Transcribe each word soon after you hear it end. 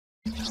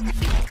Well,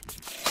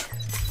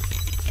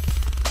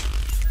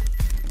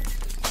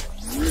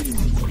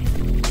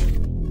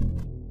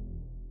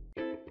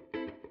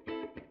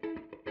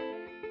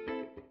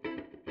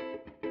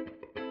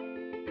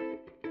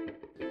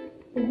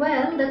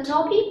 the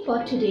topic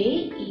for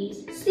today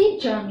is seed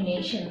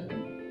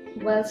germination.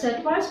 Well, so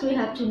at first we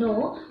have to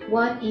know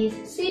what is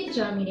seed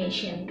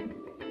germination.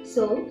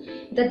 So,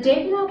 the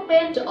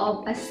development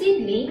of a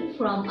seedling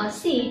from a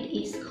seed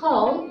is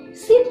called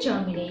seed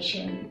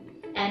germination.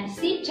 And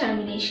seed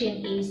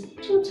germination is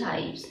two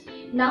types.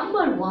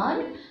 Number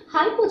one,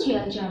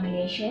 hypogeal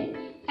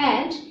germination,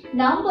 and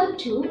number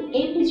two,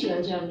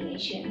 apigeal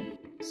germination.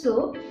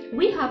 So,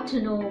 we have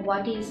to know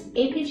what is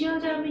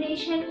apigeal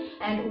germination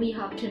and we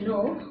have to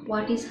know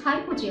what is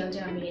hypogeal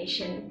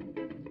germination.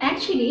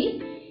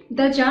 Actually,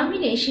 the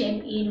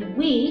germination in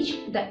which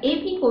the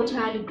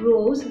epicotyle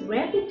grows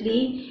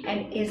rapidly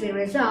and as a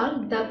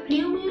result the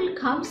plumule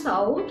comes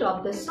out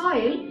of the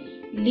soil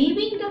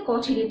leaving the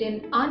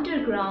cotyledon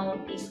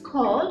underground is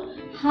called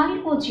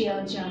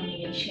hypogeal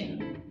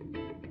germination.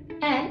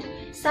 And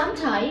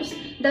sometimes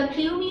the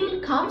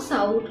plumule comes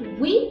out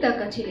with the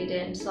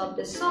cotyledons of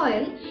the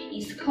soil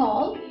is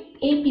called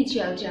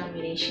apigeal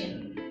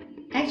germination.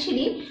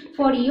 Actually,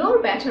 for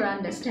your better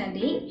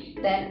understanding,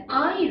 then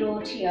I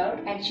wrote here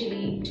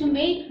actually to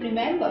make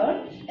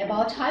remember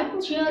about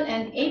hypogeal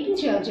and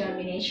apigeal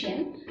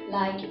germination,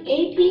 like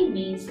api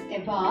means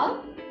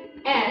above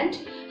and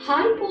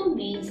hypo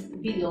means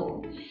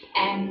below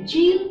and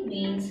geal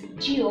means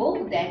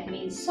geo, that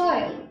means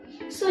soil.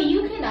 So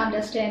you can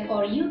understand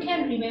or you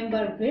can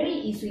remember very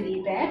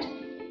easily that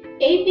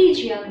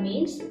apigeal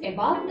means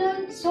above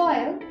the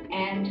soil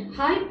and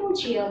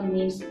hypogeal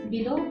means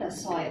below the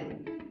soil.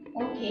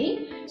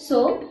 Okay,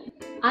 so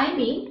I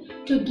mean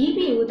to give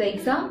you the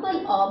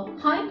example of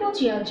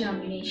hypogeal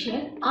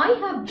germination, I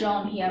have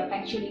drawn here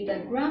actually the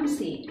gram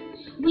seed.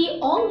 We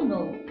all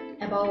know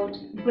about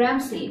gram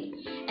seed.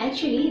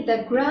 Actually,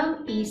 the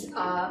gram is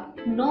a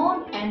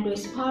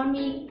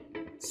non-endospermic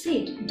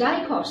seed,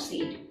 dicot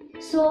seed.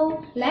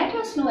 So let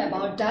us know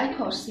about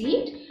dicot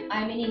seed.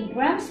 I mean in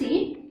gram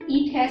seed,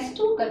 it has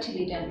two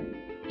cotyledons.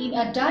 In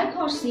a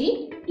dicot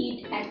seed,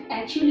 it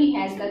actually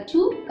has the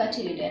two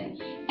cotyledons.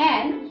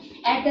 And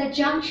at the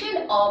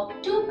junction of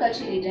two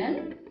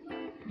cotyledons,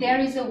 there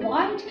is a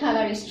white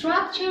color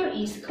structure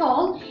is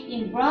called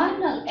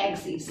embryonal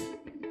axis.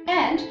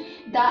 And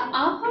the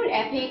upper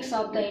apex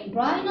of the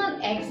embryonal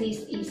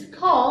axis is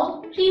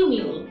called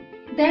plumule.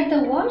 That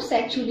the words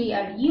actually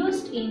are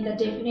used in the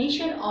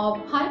definition of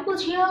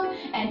hypogeal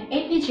and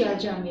apigeal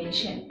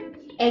germination.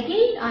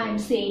 Again, I am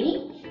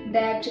saying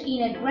that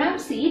in a gram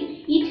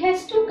seed, it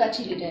has two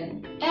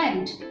cotyledons,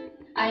 and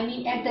I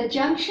mean at the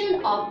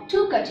junction of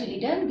two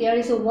cotyledons, there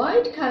is a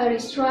white color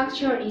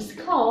structure is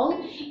called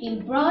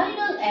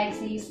embryonal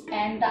axis,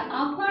 and the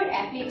upper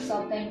apex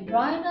of the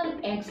embryonal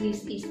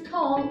axis is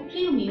called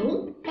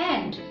plumule,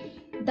 and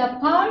the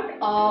part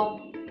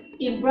of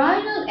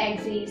embryonal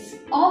axis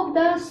of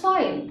the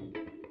soil,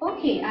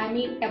 okay, I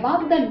mean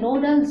above the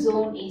nodal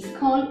zone is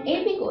called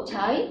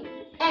epicotyle,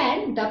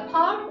 and the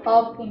part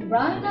of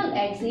embryonal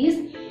axis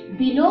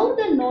below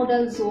the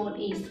nodal zone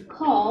is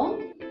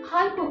called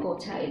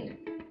hypocotyle.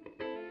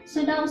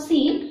 So now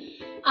see,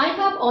 I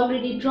have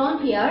already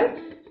drawn here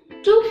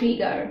two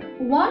figures,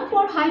 one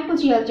for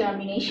hypogeal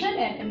germination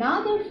and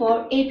another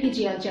for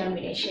apigeal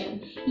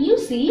germination. You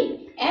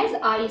see, as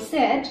I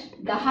said,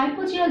 the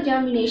hypogeal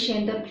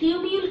germination, the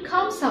plumule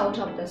comes out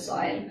of the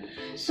soil.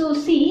 So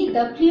see,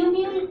 the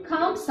plumule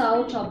comes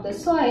out of the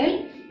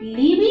soil,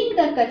 leaving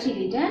the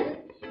cotyledon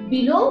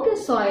below the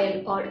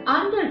soil or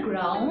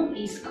underground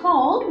is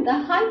called the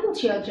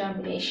hypogeal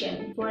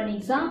germination. For an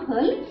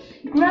example,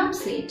 gram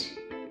seed.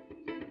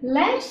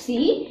 Let's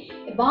see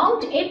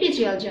about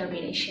apigeal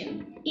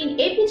germination. In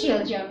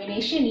apigeal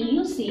germination,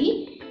 you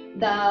see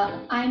the,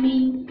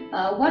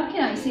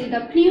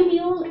 the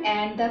plumule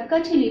and the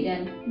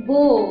cotyledon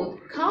both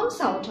comes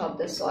out of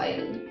the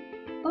soil.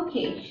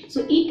 Okay,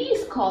 so it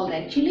is called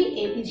actually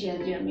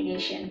apigeal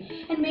germination.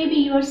 And maybe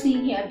you are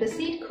seeing here the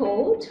seed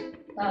coat.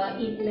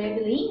 In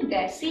labeling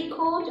that seed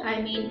coat,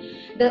 I mean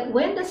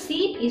when the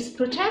seed is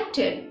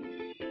protected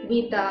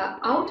with the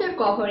outer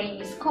covering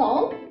is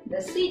called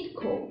the seed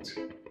coat.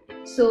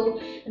 So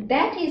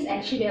that is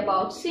actually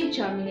about seed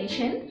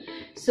germination.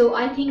 So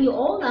I think you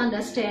all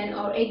understand,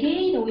 or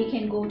again we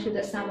can go to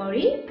the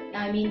summary.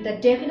 I mean the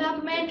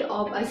development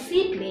of a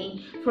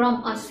seedling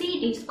from a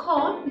seed is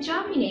called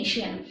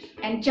germination,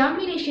 and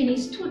germination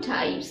is two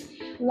types.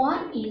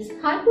 One is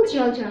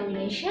hypogeal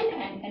germination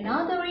and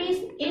another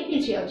is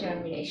apigeal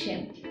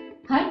germination.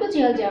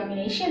 Hypogeal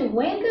germination,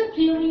 when the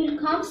plumule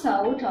comes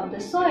out of the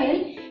soil,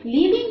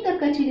 leaving the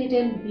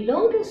cotyledon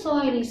below the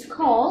soil is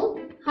called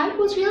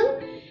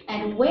hypogeal,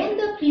 and when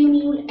the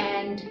plumule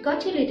and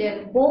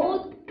cotyledon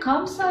both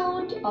comes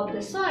out of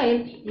the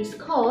soil is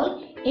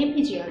called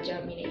apigeal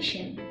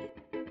germination.